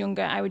 When I was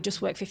younger, I would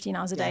just work 15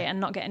 hours a day and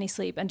not get any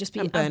sleep and just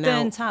be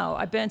burnt out.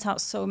 I burnt out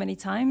so many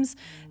times.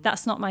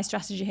 That's not my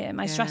strategy here.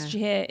 My strategy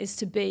here is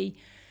to be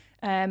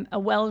a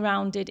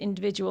well-rounded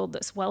individual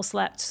that's well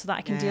slept, so that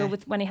I can deal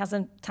with when he has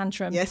a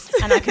tantrum,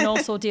 and I can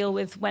also deal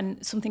with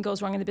when something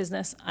goes wrong in the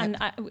business, and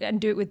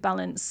do it with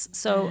balance.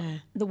 So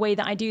the way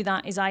that I do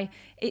that is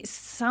it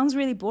sounds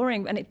really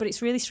boring, but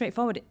it's really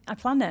straightforward. I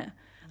plan it.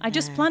 I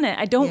just plan it.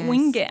 I don't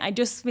wing it. I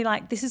just be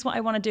like, this is what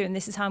I want to do and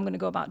this is how I'm going to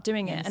go about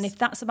doing it. And if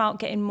that's about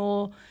getting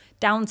more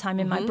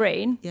downtime in my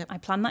brain, I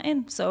plan that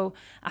in. So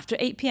after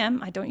 8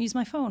 p.m, I don't use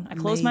my phone. I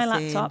close my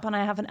laptop and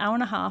I have an hour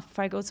and a half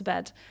before I go to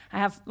bed.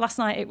 Last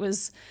night it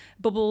was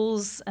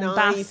bubbles and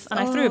bath, and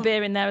I threw a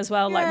beer in there as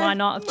well. Like, why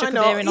not? I've chucked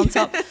a beer in on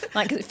top.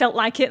 Like, 'cause it felt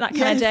like it, that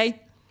kind of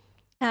day.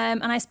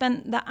 And I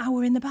spent that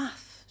hour in the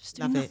bath, just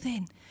doing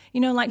nothing.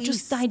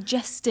 Just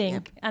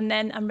digesting, and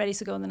then I'm ready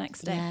to go on the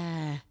next day.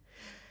 Yeah.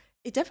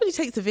 It definitely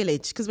takes a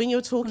village, because when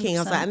you're talking, 100%. I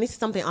was like, and this is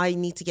something I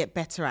need to get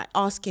better at,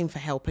 asking for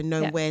help and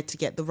know where to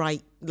get the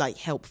right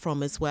help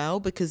from as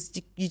well, because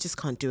you just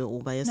can't do it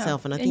all by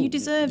yourself. No. And I think you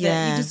deserve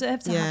it. You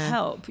deserve to have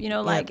help.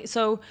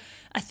 So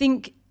I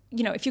think,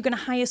 if you're going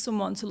to hire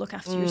someone to look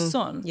after your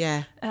son,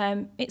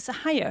 it's a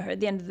hire at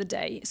the end of the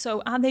day.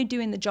 So are they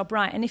doing the job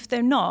right? And if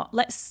they're not,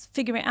 let's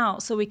figure it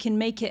out so we can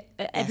make it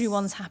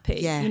everyone's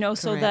happy.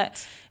 So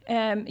that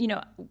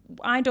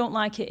I don't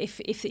like it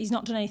if he's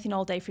not done anything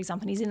all day, for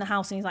example, and he's in the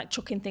house and he's like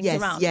chucking things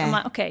around. I'm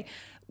like, okay,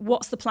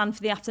 what's the plan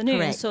for the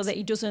afternoon, so that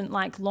he doesn't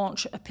like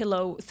launch a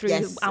pillow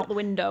out the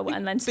window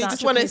and then start. They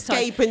just want to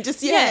escape and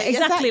just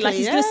exactly. Like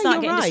he's going to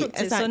start getting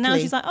disrupted. Exactly. So now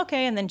she's like,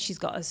 okay, and then she's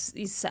got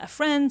his set of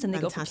friends and they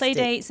go for play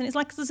dates, and it's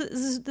like there's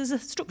a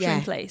structure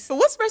in place. But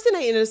what's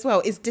resonating as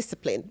well is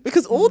discipline,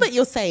 because all that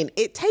you're saying,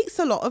 it takes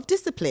a lot of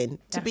discipline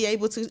to be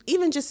able to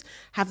even just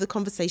have the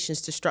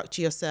conversations, to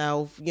structure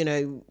yourself,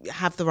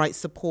 have the right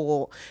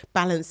support,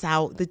 balance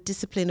out the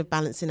discipline of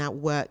balancing out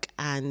work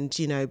and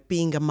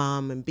being a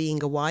mum and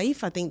being a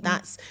wife. I think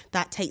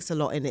that takes a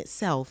lot in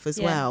itself as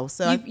well.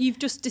 So you've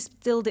just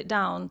distilled it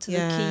down to the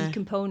key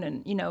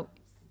component.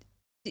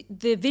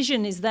 The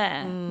vision is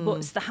there, but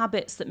it's the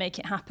habits that make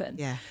it happen.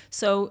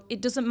 So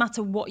it doesn't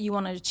matter what you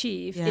want to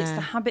achieve. It's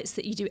the habits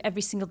that you do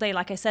every single day.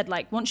 Like I said,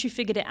 like once you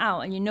figured it out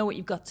and you know what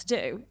you've got to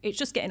do, it's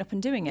just getting up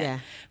and doing it.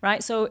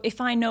 Right. So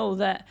if I know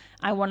that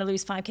I want to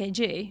lose 5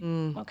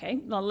 kg, okay,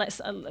 well,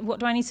 what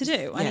do I need to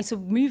do? I need to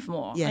move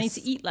more. I need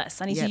to eat less.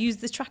 I need to use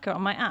the tracker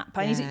on my app.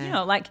 I need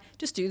to,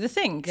 just do the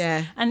things.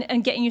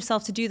 And getting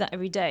yourself to do that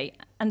every day.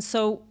 And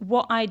so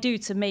what I do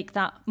to make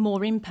that more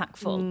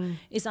impactful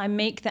is I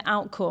make the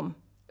outcome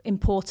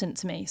important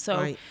to me.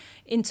 So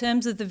in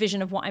terms of the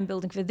vision of what I'm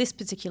building for this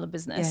particular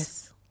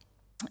business,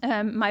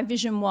 my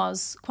vision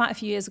was quite a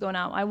few years ago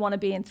now, I want to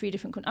be in 3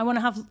 different countries. I want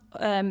to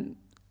have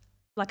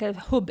like a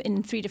hub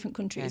in 3 different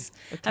countries.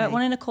 I want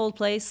one in a cold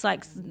place,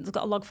 like they've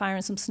got a log fire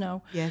and some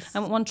snow. I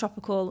want one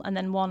tropical, and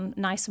then one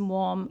nice and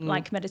warm,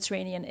 like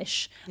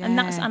Mediterranean-ish.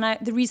 And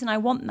the reason I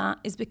want that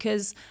is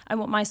because I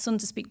want my son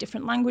to speak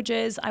different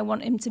languages. I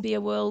want him to be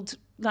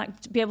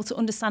to be able to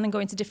understand and go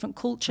into different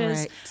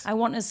cultures. I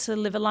want us to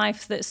live a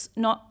life that's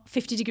not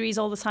 50 degrees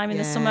all the time in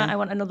the summer. I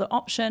want another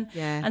option.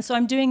 And so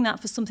I'm doing that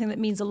for something that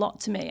means a lot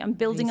to me. I'm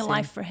building a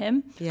life for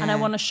him, and I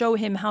want to show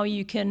him how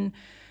you can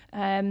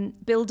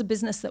build a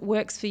business that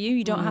works for you.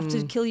 You don't have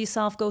to kill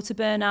yourself, go to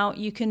burnout.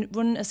 You can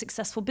run a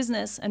successful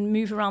business and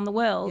move around the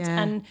world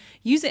and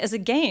use it as a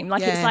game.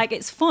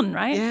 It's fun,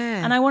 right?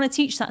 And I want to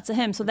teach that to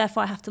him, so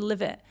therefore I have to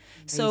live it.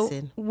 Amazing.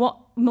 So what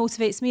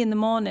motivates me in the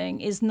morning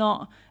is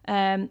not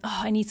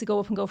I need to go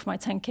up and go for my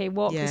 10k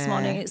walk this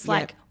morning. It's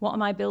like, what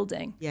am I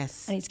building? I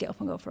need to get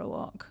up and go for a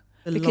walk.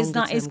 because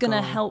that is going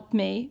to help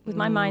me with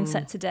my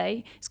mindset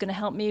today. It's going to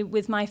help me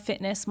with my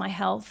fitness, my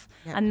health,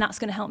 and that's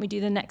going to help me do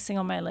the next thing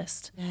on my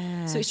list.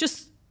 So it's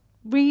just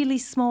really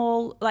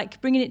small,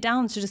 like bringing it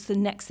down to just the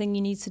next thing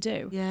you need to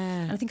do.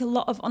 And I think a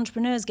lot of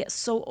entrepreneurs get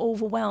so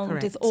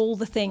overwhelmed with all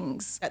the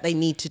things that they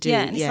need to do.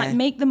 And it's like,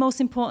 make the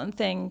most important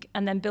thing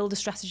and then build a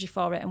strategy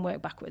for it and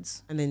work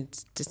backwards. And then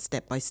just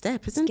step by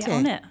step, isn't it? Get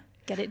on it.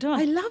 Get it done.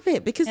 I love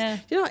it because,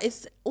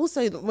 it's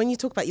also when you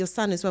talk about your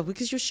son as well,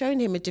 because you're showing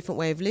him a different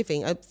way of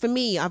living. For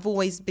me, I've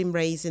always been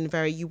raised in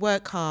you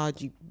work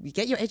hard, you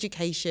get your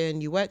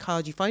education, you work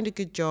hard, you find a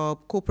good job,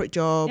 corporate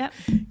job,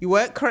 you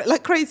work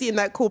like crazy in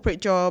that corporate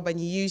job and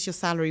you use your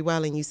salary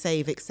well and you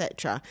save,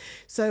 etc.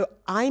 So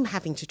I'm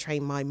having to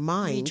train my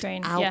mind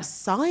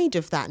outside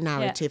of that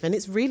narrative and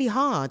it's really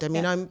hard. I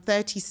mean, I'm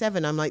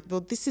 37. I'm like, well,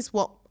 this is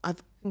what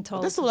I've been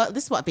told. This is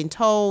what I've been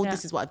told.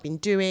 This is what I've been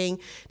doing.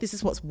 This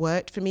is what's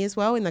worked for me as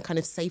well in the kind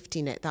of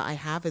safety net that I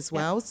have as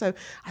well. So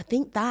I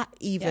think that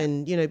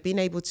even, being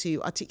able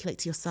to articulate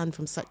to your son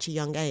from such a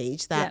young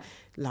age that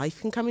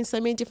life can come in so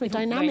many different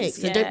dynamics.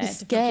 So don't be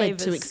scared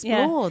to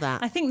explore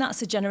that. I think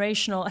that's a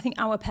generational. I think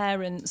our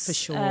parents, for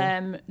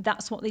sure,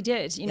 that's what they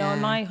did.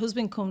 And my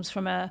husband comes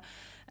from a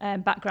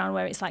background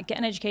where it's like get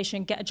an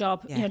education, get a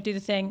job, do the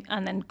thing,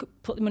 and then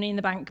put the money in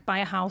the bank, buy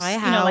a house,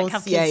 like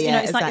have kids.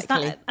 It's like it's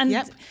that, and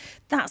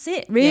that's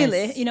it,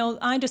 really.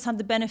 I just had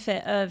the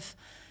benefit of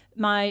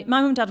my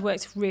mum and dad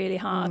worked really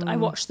hard. I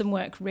watched them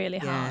work really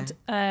hard,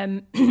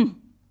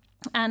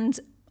 and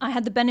I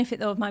had the benefit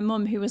though of my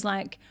mum who was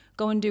like,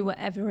 go and do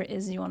whatever it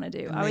is you want to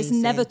do. Amazing. I was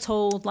never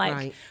told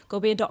like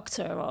go be a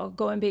doctor or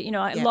go and be, a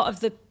lot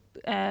of the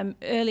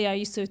earlier I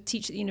used to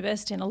teach at the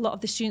university and a lot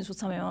of the students would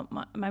tell me, oh,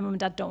 my mum and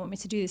dad don't want me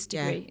to do this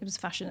degree. It was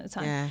fashion at the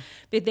time.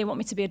 But they want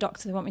me to be a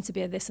doctor, they want me to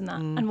be a this and that.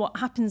 And what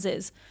happens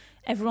is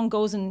everyone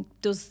goes and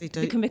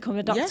they can become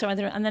a doctor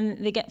and then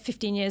they get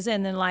 15 years in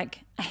and they're like,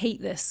 I hate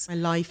this. My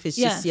life is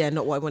just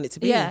not what I want it to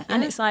be.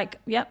 And it's like,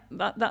 we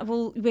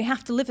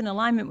have to live in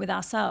alignment with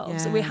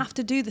ourselves. We have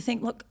to do the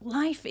thing. Look,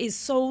 life is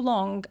so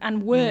long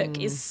and work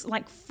is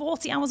like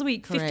 40 hours a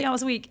week, 50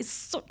 hours a week. It's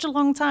such a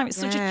long time. It's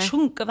such a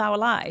chunk of our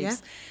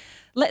lives.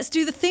 Let's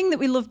do the thing that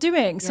we love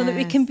doing so that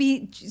we can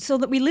so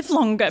that we live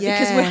longer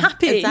because we're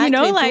happy,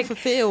 feel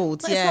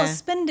fulfilled. Let's not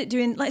spend it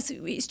doing,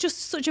 it's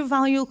just such a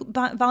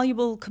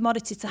valuable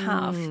commodity to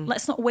have.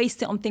 Let's not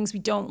waste it on things we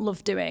don't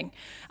love doing.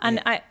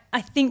 And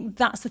I think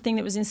that's the thing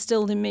that was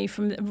instilled in me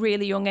from a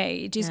really young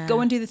age is go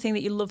and do the thing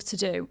that you love to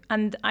do.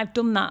 And I've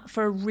done that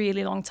for a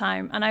really long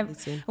time. And I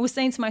was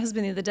saying to my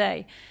husband the other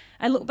day,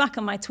 I look back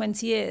on my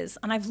 20 years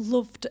and I've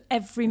loved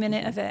every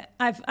minute of it.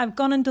 I've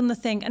gone and done the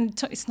thing and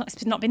it's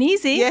not been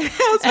easy.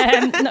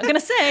 I'm not going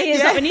to say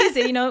it's not been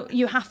easy.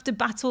 You have to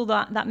battle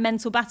that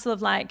mental battle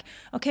of like,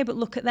 okay, but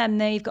look at them.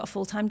 They've got a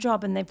full-time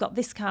job and they've got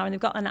this car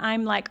and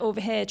I'm like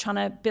over here trying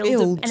to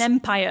build an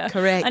empire.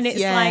 Correct. And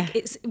it's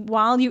like,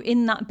 while you're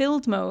in that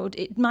build mode,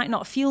 it might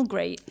not feel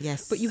great.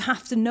 Yes. But you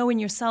have to know in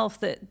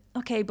yourself that,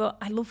 okay, but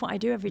I love what I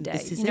do every day.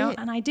 This is it.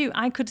 And I do.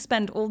 I could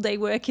spend all day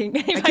working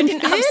if I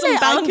didn't have some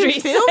boundaries.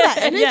 I can feel that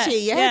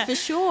energy, for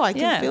sure. I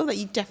can feel that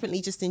you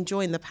definitely just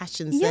enjoying the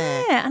passions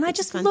there. Yeah, and I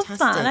just love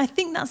that. And I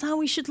think that's how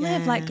we should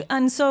live.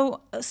 And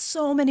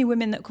so many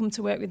women that come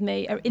to work with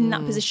me are in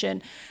that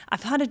position.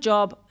 I've had a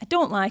job, I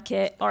don't like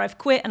it, or I've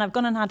quit and I've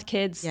gone and had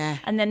kids.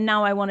 And then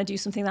now I want to do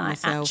something that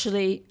I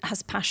actually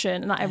has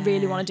passion and that I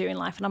really want to do in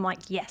life. And I'm like,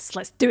 yes,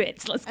 let's do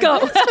it. Let's go.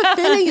 And it's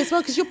fulfilling as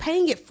well because you're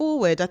paying it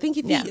forward. I think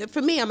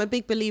for me, I'm a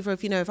big believer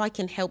of, if I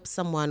can help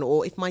someone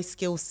or if my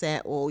skill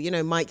set or,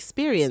 my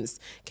experience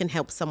can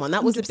help someone.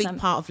 That was 100%. A big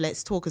part of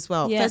Let's Talk as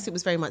well. First, it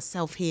was very much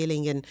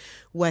self-healing and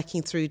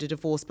working through the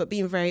divorce, but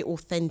being very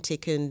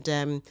authentic and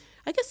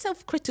I guess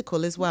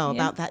self-critical as well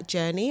about that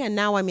journey. And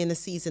now I'm in a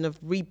season of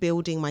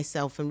rebuilding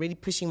myself and really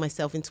pushing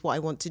myself into what I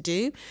want to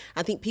do.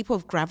 I think people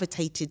have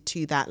gravitated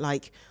to that,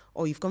 like,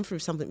 oh, you've gone through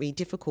something really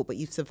difficult, but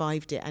you've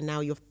survived it and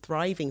now you're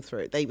thriving through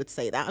it. They would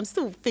say that. I'm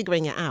still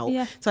figuring it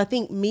out. So I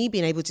think me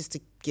being able just to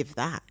give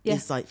that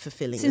is like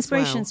fulfilling. It's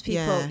inspiration to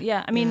people.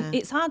 I mean,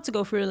 it's hard to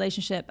go through a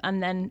relationship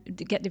and then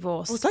get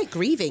divorced. Oh, it's like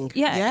grieving.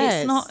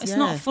 It's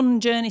not a fun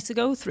journey to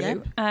go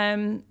through.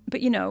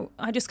 But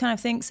I just kind of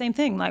think same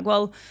thing. Like,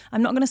 well,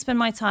 I'm not going to spend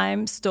my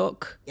time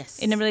stuck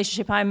in a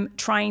relationship. I'm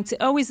trying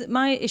to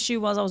my issue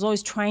was I was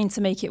always trying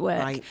to make it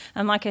work.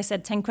 And like I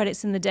said, 10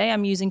 credits in the day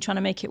I'm using trying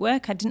to make it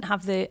work. I didn't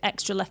have the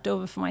extra left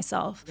over for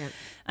myself.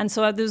 And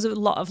so there was a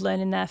lot of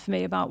learning there for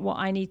me about what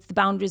I need, the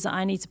boundaries that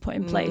I need to put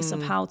in place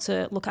of how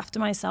to look after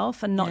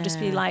myself and not just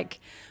be like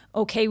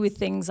okay with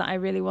things that I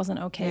really wasn't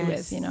okay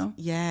with,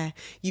 Yeah.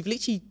 You've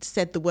literally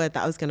said the word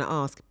that I was going to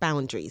ask,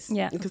 boundaries.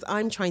 Because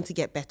I'm trying to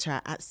get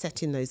better at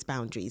setting those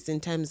boundaries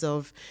in terms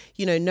of,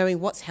 knowing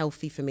what's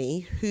healthy for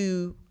me,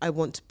 who I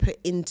want to put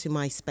into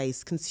my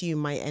space, consume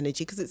my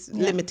energy, because it's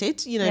limited,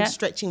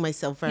 stretching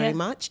myself very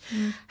much.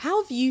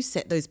 How have you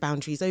set those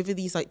boundaries over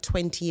these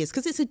 20 years?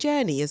 Because it's a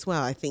journey as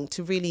well, I think,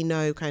 to really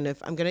know kind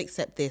of, I'm going to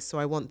accept this,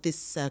 or I want this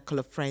circle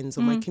of friends,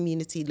 or my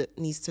community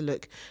needs to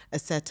look a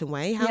certain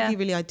way. How have you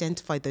really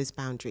identified those those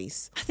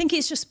boundaries? I think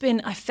it's just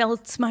been, I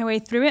felt my way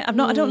through it. I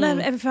don't know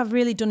if I've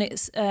really done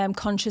it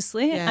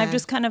consciously. Yeah. I've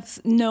just kind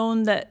of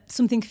known that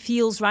something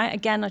feels right.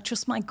 Again, I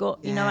trust my gut.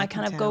 You know, I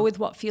kind of go with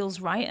what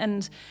feels right.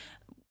 And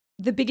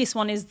the biggest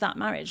one is that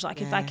marriage.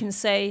 Like if I can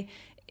say,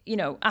 you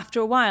know,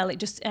 after a while,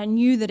 I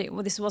knew that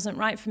this wasn't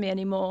right for me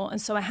anymore.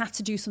 And so I had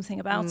to do something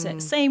about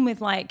it. Same with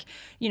like,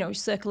 you know,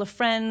 circle of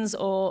friends,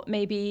 or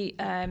maybe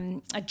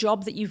a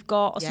job that you've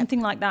got, or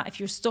something like that. If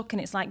you're stuck,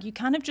 and it's like, you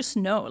kind of just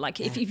know, like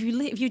if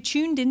you're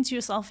tuned into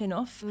yourself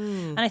enough,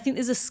 and I think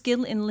there's a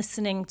skill in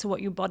listening to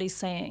what your body's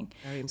saying.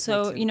 Very important.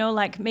 So, you know,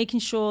 like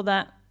making sure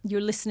that you're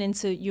listening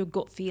to your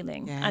gut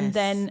feeling, and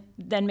then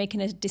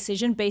making a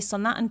decision based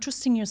on that, and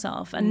trusting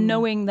yourself, and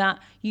knowing that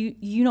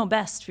you know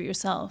best for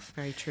yourself.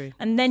 Very true.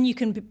 And then you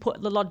can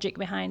put the logic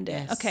behind it.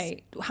 Yes.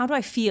 Okay, how do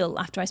I feel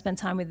after I spend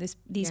time with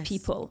these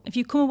people? If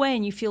you come away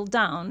and you feel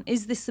down,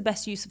 is this the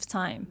best use of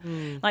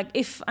time? Like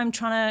if I'm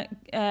trying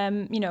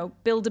to, you know,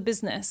 build a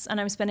business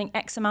and I'm spending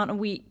X amount a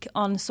week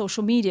on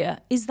social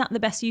media, is that the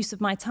best use of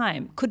my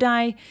time? Could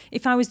I,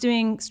 if I was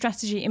doing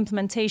strategy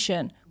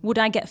implementation, would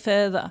I get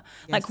further?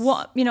 Yes. Like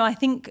what, you know, I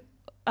think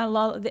a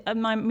lot,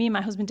 me and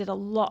my husband did a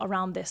lot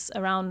around this,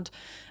 around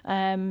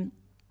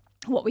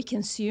what we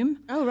consume.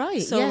 Oh,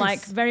 right. So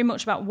like very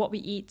much about what we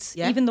eat,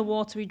 even the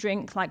water we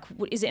drink, like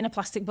is it in a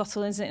plastic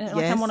bottle? Is it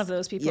like I'm one of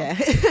those people.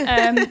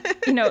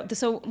 You know,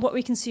 so what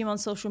we consume on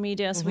social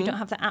media, so we don't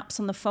have the apps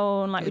on the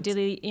phone, like we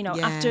do, you know,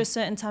 after a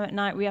certain time at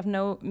night, we have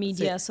no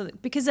media. So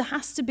because it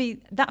has to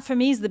be, that for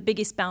me is the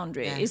biggest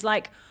boundary, is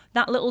like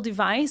that little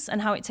device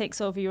and how it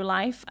takes over your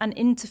life and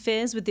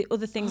interferes with the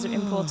other things that are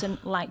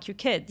important, like your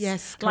kids,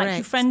 like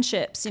your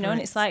friendships, you know,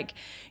 and it's like,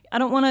 I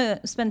don't want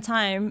to spend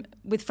time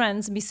with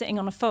friends and be sitting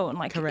on a phone.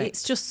 Like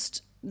it's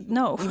just,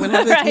 no. You want to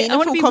have those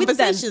meaningful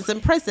conversations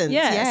and presence.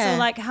 So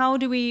like, how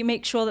do we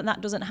make sure that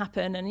that doesn't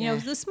happen? And, you know,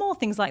 the small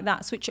things like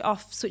that, switch it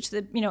off, switch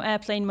the, you know,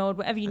 airplane mode,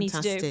 whatever you need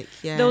to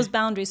do. Those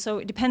boundaries. So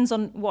it depends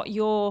on what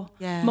your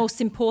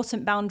most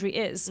important boundary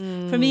is.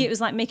 For me, it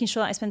was like making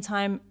sure that I spend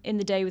time in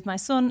the day with my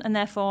son, and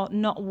therefore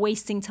not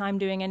wasting time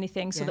doing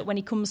anything, so that when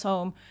he comes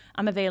home,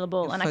 I'm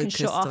available and I can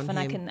shut off, and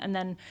I can, and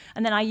then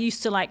I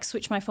used to like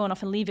switch my phone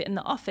off and leave it in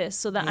the office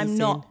so that I'm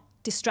not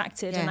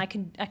distracted, and I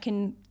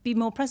can be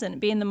more present,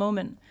 be in the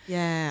moment.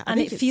 And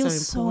it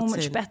feels so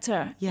much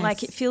better.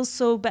 Like it feels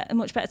so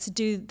much better to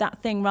do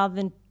that thing rather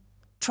than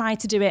try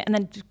to do it and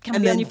then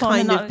be on your phone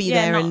kind and of be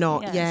there and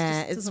not.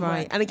 It's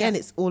right. Work. And again,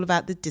 it's all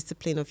about the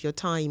discipline of your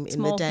time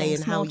in the day,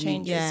 and how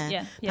changes.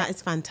 you that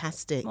is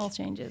fantastic. Small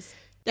changes.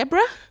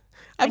 Deborah,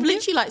 I've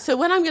literally like, so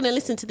when I'm going to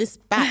listen to this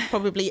back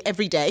probably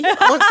every day,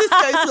 once this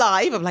goes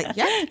live, I'm like,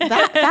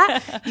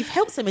 that you've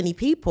helped so many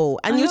people,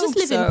 and you're just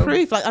living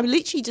proof. Like I've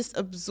literally just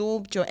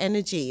absorbed your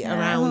energy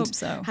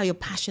around how you're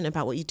passionate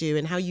about what you do,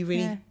 and how you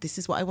really, this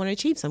is what I want to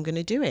achieve, so I'm going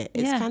to do it.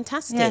 It's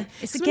fantastic. Yeah.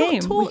 It's a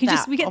game.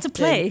 We get to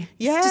play.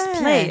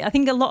 Just play. I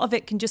think a lot of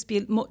it can just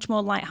be much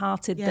more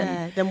lighthearted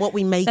than what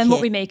we make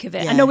what we make of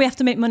it. I know we have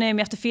to make money and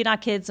we have to feed our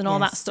kids and all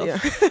that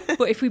stuff.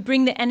 But if we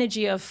bring the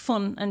energy of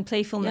fun and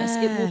playfulness,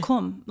 it will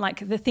come.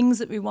 Like the things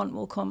that we want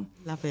will come.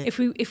 Love it.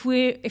 If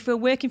we're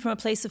working from a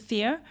place of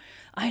fear,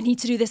 I need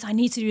to do this, I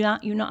need to do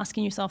that, you're not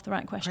asking yourself the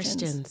right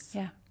questions.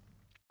 Yeah.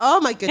 Oh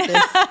my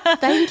goodness.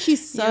 Thank you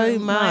so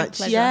much.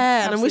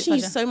 And I'm wishing you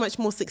so much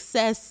more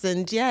success,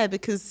 and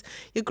because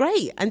you're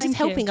great, and just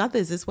helping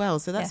others as well.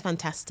 So that's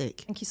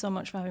fantastic. Thank you so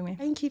much for having me.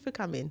 Thank you for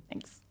coming.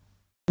 Thanks.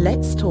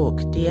 Let's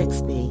Talk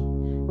DXB.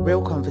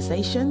 Real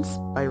conversations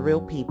by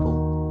real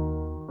people.